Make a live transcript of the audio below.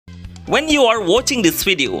When you are watching this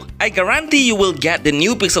video, I guarantee you will get the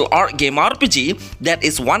new pixel art game RPG that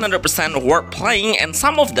is 100% worth playing, and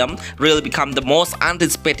some of them really become the most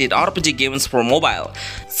anticipated RPG games for mobile.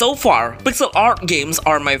 So far, pixel art games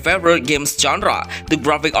are my favorite games genre. The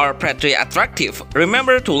graphics are pretty attractive.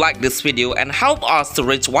 Remember to like this video and help us to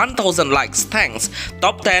reach 1000 likes. Thanks.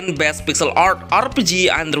 Top 10 best pixel art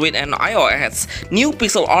RPG Android and iOS. New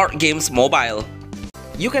pixel art games mobile.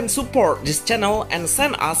 You can support this channel and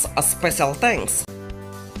send us a special thanks.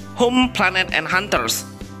 Home Planet and Hunters.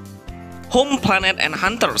 Home Planet and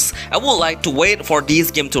Hunters. I would like to wait for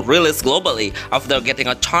this game to release globally. After getting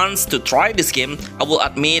a chance to try this game, I will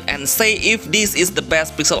admit and say if this is the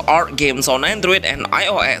best pixel art games on Android and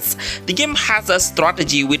iOS. The game has a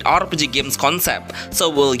strategy with RPG games concept, so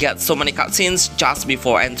we'll get so many cutscenes just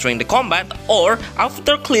before entering the combat or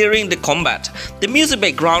after clearing the combat. The music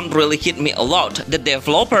background really hit me a lot. The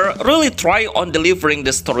developer really tried on delivering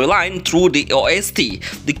the storyline through the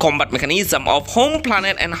OST. The combat mechanism of Home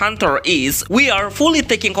Planet and Hunter is we are fully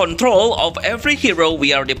taking control of every hero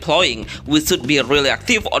we are deploying. We should be really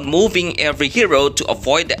active on moving every hero to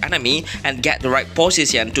avoid the enemy and get the right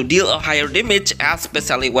position to deal a higher damage,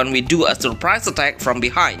 especially when we do a surprise attack from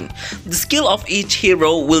behind. The skill of each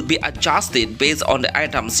hero will be adjusted based on the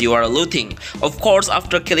items you are looting, of course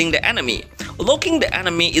after killing the enemy. Locking the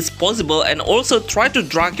enemy is possible, and also try to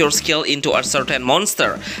drag your skill into a certain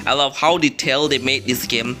monster. I love how detailed they made this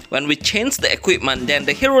game. When we change the equipment, then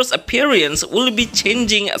the hero's appearance will be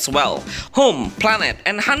changing as well. Home, Planet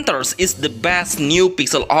and Hunters is the best new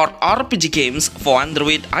pixel art RPG games for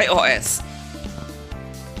Android iOS.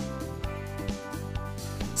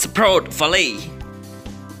 Sprout Valley.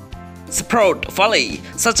 Sprout Valley,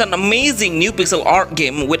 such an amazing new pixel art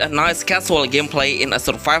game with a nice casual gameplay in a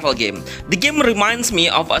survival game. The game reminds me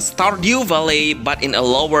of a Stardew Valley but in a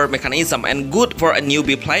lower mechanism and good for a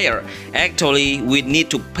newbie player. Actually, we need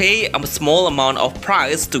to pay a small amount of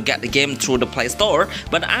price to get the game through the Play Store,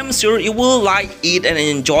 but I'm sure you will like it and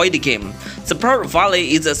enjoy the game. Sprout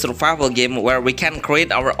Valley is a survival game where we can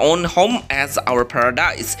create our own home as our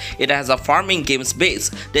paradise. It has a farming games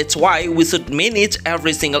base. That's why we should manage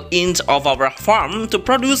every single inch of our farm to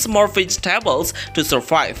produce more vegetables to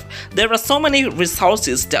survive. There are so many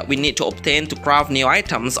resources that we need to obtain to craft new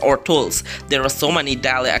items or tools. There are so many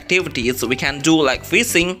daily activities we can do, like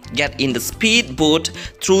fishing, get in the speedboat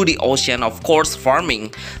through the ocean, of course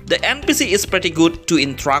farming. The NPC is pretty good to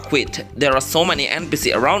interact with. There are so many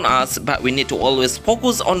NPC around us, but we need to always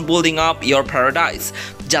focus on building up your paradise.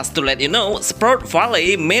 Just to let you know, Sprout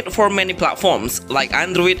Valley made for many platforms like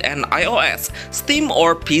Android and iOS, Steam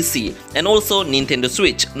or PC, and also Nintendo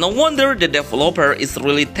Switch. No wonder the developer is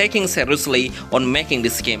really taking seriously on making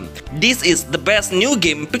this game. This is the best new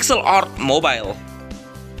game pixel art mobile.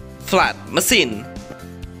 Flat Machine.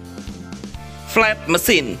 Flat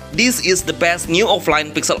Machine. This is the best new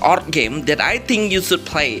offline pixel art game that I think you should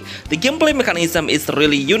play. The gameplay mechanism is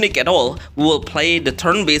really unique at all. We will play the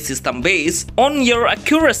turn-based system based on your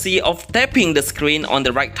accuracy of tapping the screen on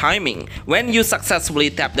the right timing. When you successfully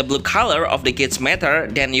tap the blue color of the gauge meter,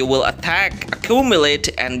 then you will attack, accumulate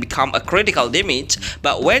and become a critical damage,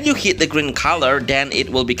 but when you hit the green color, then it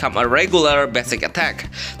will become a regular basic attack.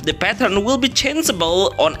 The pattern will be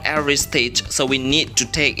changeable on every stage, so we need to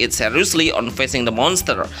take it seriously on facing the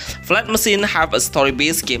monster. Flat Machine have a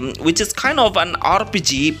story-based game which is kind of an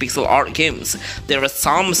RPG pixel art games. There is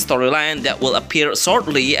some storyline that will appear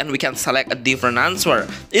shortly and we can select a different answer.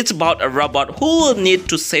 It's about a robot who will need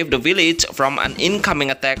to save the village from an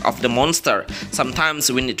incoming attack of the monster.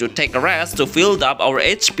 Sometimes we need to take a rest to build up our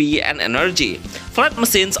HP and energy. Flat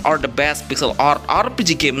Machines are the best pixel art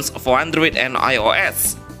RPG games for Android and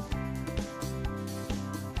iOS.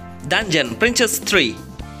 Dungeon Princess 3.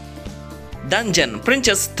 Dungeon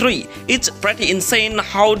Princess 3. It's pretty insane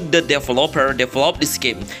how the developer developed this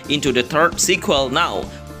game into the third sequel now.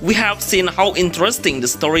 We have seen how interesting the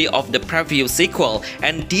story of the previous sequel,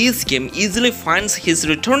 and this game easily finds his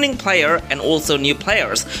returning player and also new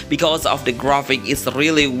players because of the graphic is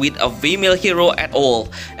really with a female hero at all.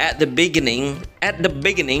 At the beginning,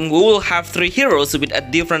 we will have 3 heroes with a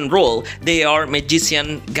different role. They are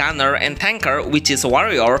Magician, Gunner and Tanker, which is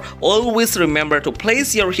Warrior. Always remember to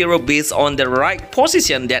place your hero based on the right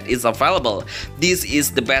position that is available. This is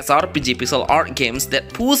the best RPG pixel art games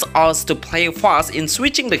that push us to play fast in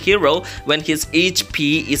switching the hero when his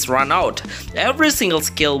HP is run out. Every single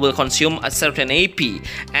skill will consume a certain AP,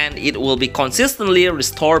 and it will be consistently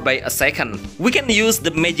restored by a second. We can use the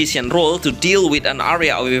Magician role to deal with an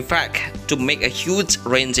area of effect to make a huge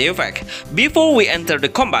range effect. Before we enter the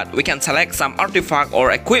combat, we can select some artifact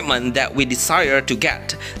or equipment that we desire to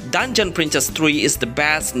get. Dungeon Princess 3 is the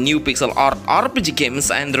best new pixel art RPG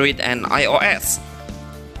games Android and iOS.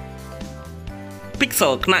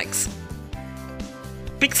 Pixel Knights.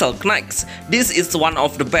 Pixel Knights. This is one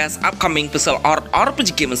of the best upcoming pixel art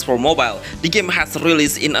RPG games for mobile. The game has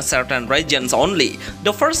released in a certain regions only.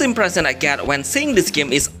 The first impression I get when seeing this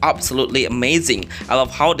game is absolutely amazing. I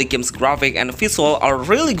love how the game's graphic and visual are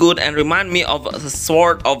really good and remind me of the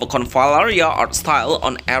sort of Confalaria art style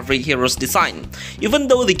on every hero's design. Even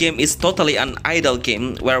though the game is totally an idle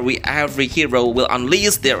game where every hero will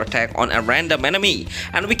unleash their attack on a random enemy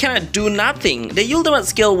and we cannot do nothing, the ultimate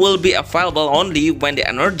skill will be available only when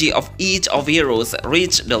the energy of each of heroes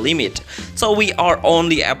reach the limit. So we are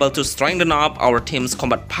only able to strengthen up our team's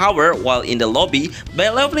combat power while in the lobby by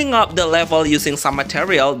leveling up the level using some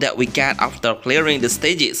material that we get after clearing the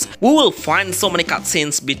stages. We will find so many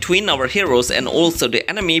cutscenes between our heroes and also the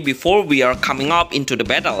enemy before we are coming up into the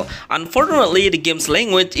battle. Unfortunately, the game's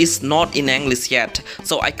language is not in English yet,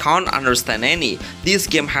 so I can't understand any. This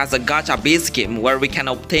game has a gacha based game where we can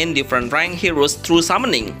obtain different rank heroes through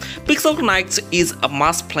summoning. Pixel Knights is a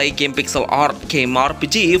must-play game pixel art game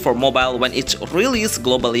RPG for mobile when it's released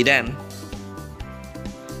globally then.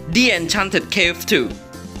 The Enchanted Cave 2.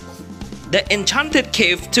 The Enchanted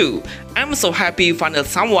Cave 2. I'm so happy finally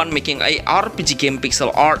someone making a RPG game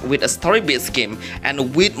pixel art with a story-based game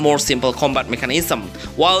and with more simple combat mechanism.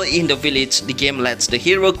 While in the village, the game lets the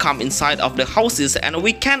hero come inside of the houses and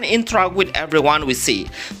we can interact with everyone we see.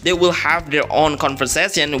 They will have their own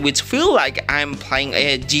conversation which feel like I'm playing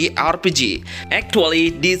a JRPG. Actually,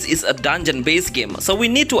 this is a dungeon-based game, so we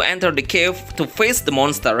need to enter the cave to face the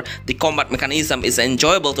monster. The combat mechanism is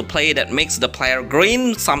enjoyable to play that makes the player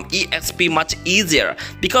gain some EXP much easier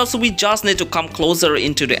because we just need to come closer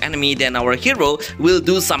into the enemy, then our hero will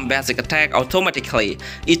do some basic attack automatically.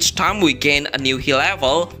 Each time we gain a new heal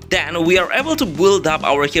level, then we are able to build up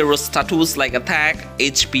our hero's status like attack,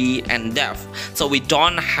 HP and death. So we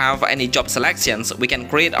don't have any job selections, we can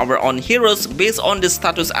create our own heroes based on the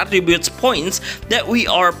status attributes points that we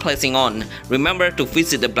are placing on. Remember to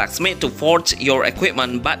visit the blacksmith to forge your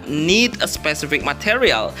equipment but need a specific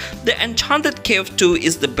material. The Enchanted Cave 2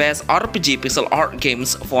 is the best RPG pixel art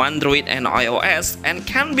games for Android and iOS and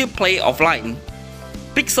can be played offline.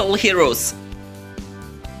 Pixel Heroes.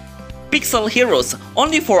 Pixel Heroes.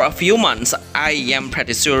 Only for a few months, I am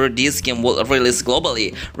pretty sure this game will release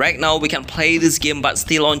globally. Right now we can play this game but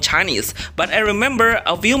still on Chinese, but I remember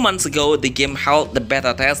a few months ago the game held the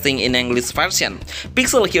beta testing in English version.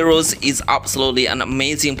 Pixel Heroes is absolutely an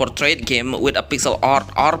amazing portrait game with a pixel art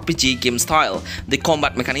RPG game style. The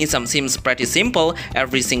combat mechanism seems pretty simple,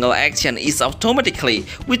 every single action is automatically,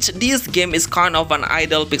 which this game is kind of an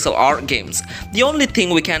idle pixel art games. The only thing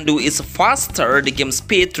we can do is faster the game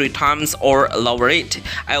speed 3 times or lower it.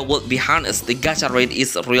 I will be honest, the gacha rate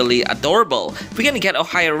is really adorable. We can get a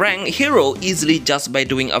higher rank hero easily just by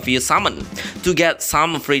doing a few summon. To get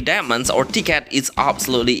some free diamonds or ticket is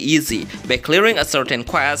absolutely easy. By clearing a certain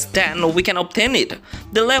quest, then we can obtain it.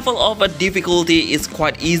 The level of difficulty is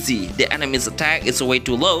quite easy. The enemy's attack is way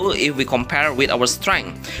too low if we compare with our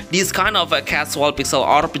strength. This kind of a casual pixel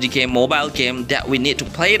RPG game mobile game that we need to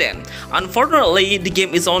play then. Unfortunately, the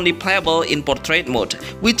game is only playable in portrait mode,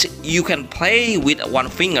 which you can play with one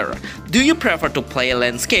finger. Do you prefer to play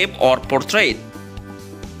landscape or portrait?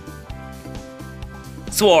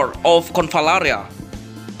 Sword of Confalaria.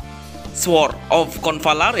 Sword of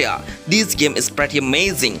Confalaria. This game is pretty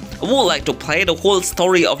amazing. I would like to play the whole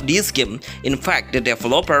story of this game. In fact, the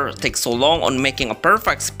developer takes so long on making a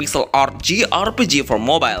perfect pixel art JRPG for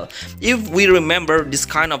mobile. If we remember, this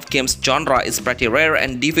kind of game's genre is pretty rare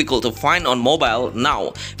and difficult to find on mobile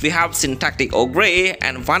now. We have Syntactic Ogre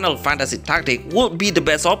and Final Fantasy Tactic would be the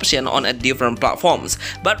best option on a different platforms.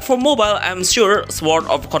 But for mobile, I'm sure Sword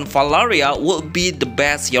of Confalaria will be the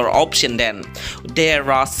best your option then.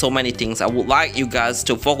 There are so many things I would like you guys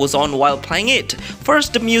to focus on while playing it.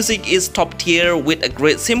 First, the music is top tier with a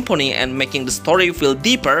great symphony and making the story feel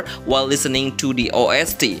deeper while listening to the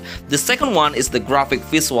OST. The second one is the graphic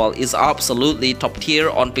visual is absolutely top tier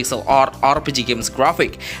on pixel art RPG games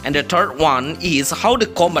graphic. And the third one is how the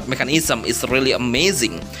combat mechanism is really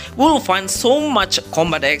amazing. We will find so much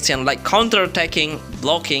combat action like counter-attacking,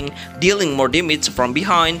 blocking, dealing more damage from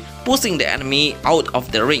behind, pushing the enemy out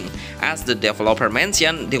of the ring. As the developer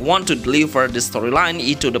mentioned, they want to deliver the storyline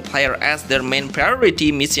into the player as their main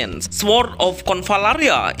priority missions. Sword of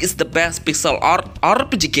Confalaria is the best pixel art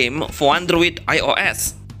RPG game for Android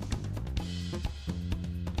iOS.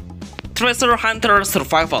 Treasure Hunter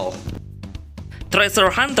Survival. Treasure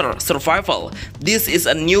Hunter Survival. This is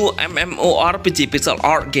a new MMORPG pixel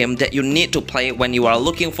art game that you need to play when you are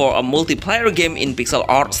looking for a multiplayer game in pixel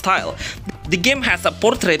art style. The game has a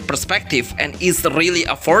portrait perspective and is really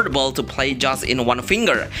affordable to play just in one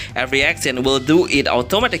finger. Every action will do it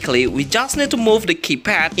automatically. We just need to move the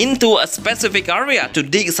keypad into a specific area to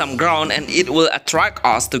dig some ground, and it will attract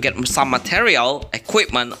us to get some material,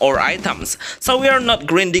 equipment or items. So we are not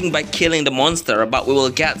grinding by killing the monster, but we will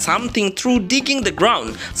get something through digging the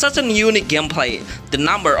ground. Such a unique gameplay. The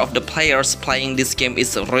number of the players playing this game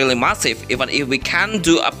is really massive, even if we can't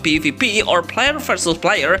do a PvP or player versus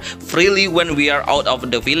player freely when we are out of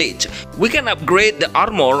the village. We can upgrade the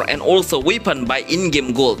armor and also weapon by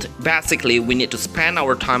in-game gold. Basically, we need to spend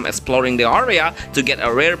our time exploring the area to get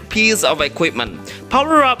a rare piece of equipment.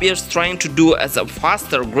 Power up your strength to do as a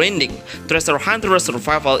faster grinding. Treasure Hunter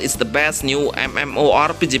Survival is the best new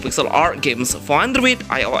MMORPG pixel art games for Android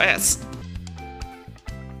iOS.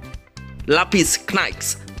 Lapis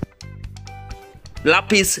Knights.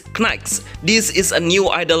 Lapis Knights. This is a new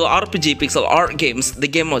idle RPG pixel art games. The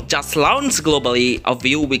game was just launched globally a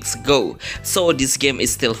few weeks ago, so this game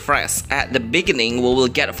is still fresh. At the beginning, we will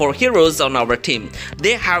get 4 heroes on our team.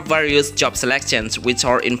 They have various job selections, which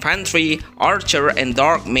are infantry, archer, and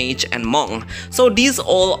dark mage and monk. So these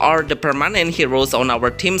all are the permanent heroes on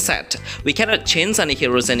our team set. We cannot change any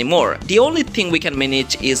heroes anymore. The only thing we can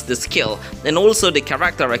manage is the skill, and also the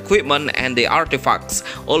character equipment and the artifacts.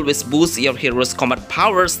 Always boost your heroes' combat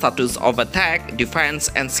power, status of attack, defense,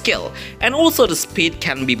 and skill, and also the speed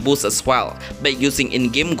can be boosted as well by using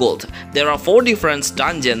in-game gold. There are 4 different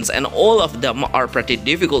dungeons and all of them are pretty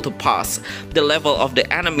difficult to pass. The level of the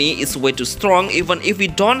enemy is way too strong even if we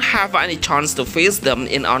don't have any chance to face them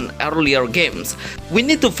in on earlier games. We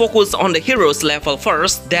need to focus on the hero's level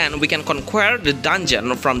first, then we can conquer the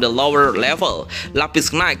dungeon from the lower level.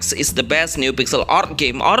 Lapis Knights is the best new pixel art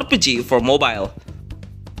game RPG for mobile.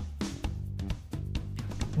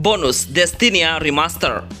 Bonus Destinia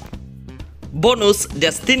Remastered. Bonus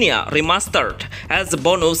Destinia Remastered. As a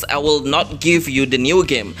bonus, I will not give you the new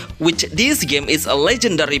game, which this game is a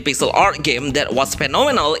legendary pixel art game that was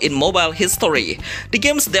phenomenal in mobile history. The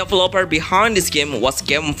game's developer behind this game was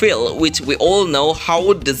Gamefeel, which we all know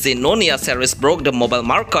how the Xenonia series broke the mobile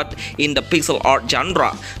market in the pixel art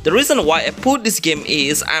genre. The reason why I put this game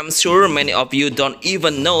is I'm sure many of you don't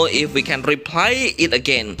even know if we can replay it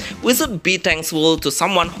again. We should be thankful to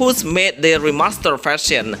someone who's made the remastered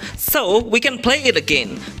version, so we can play it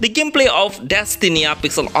again. The gameplay of Destinia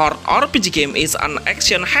pixel art RPG game is an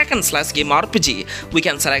action hack and slash game RPG. We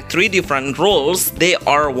can select 3 different roles. They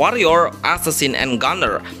are warrior, assassin, and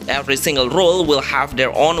gunner. Every single role will have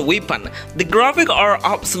their own weapon. The graphics are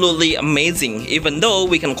absolutely amazing, even though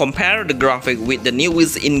we can compare the graphic with the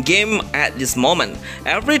newest in-game at this moment.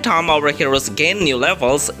 Every time our heroes gain new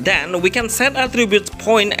levels, then we can set attribute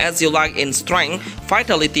point as you like in strength,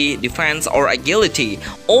 vitality, defense, or agility.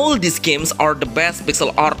 All these games are the best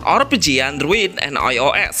pixel art RPG Android and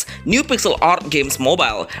iOS. New pixel art games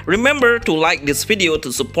mobile. Remember to like this video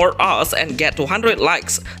to support us and get 200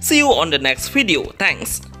 likes. See you on the next video.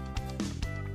 Thanks.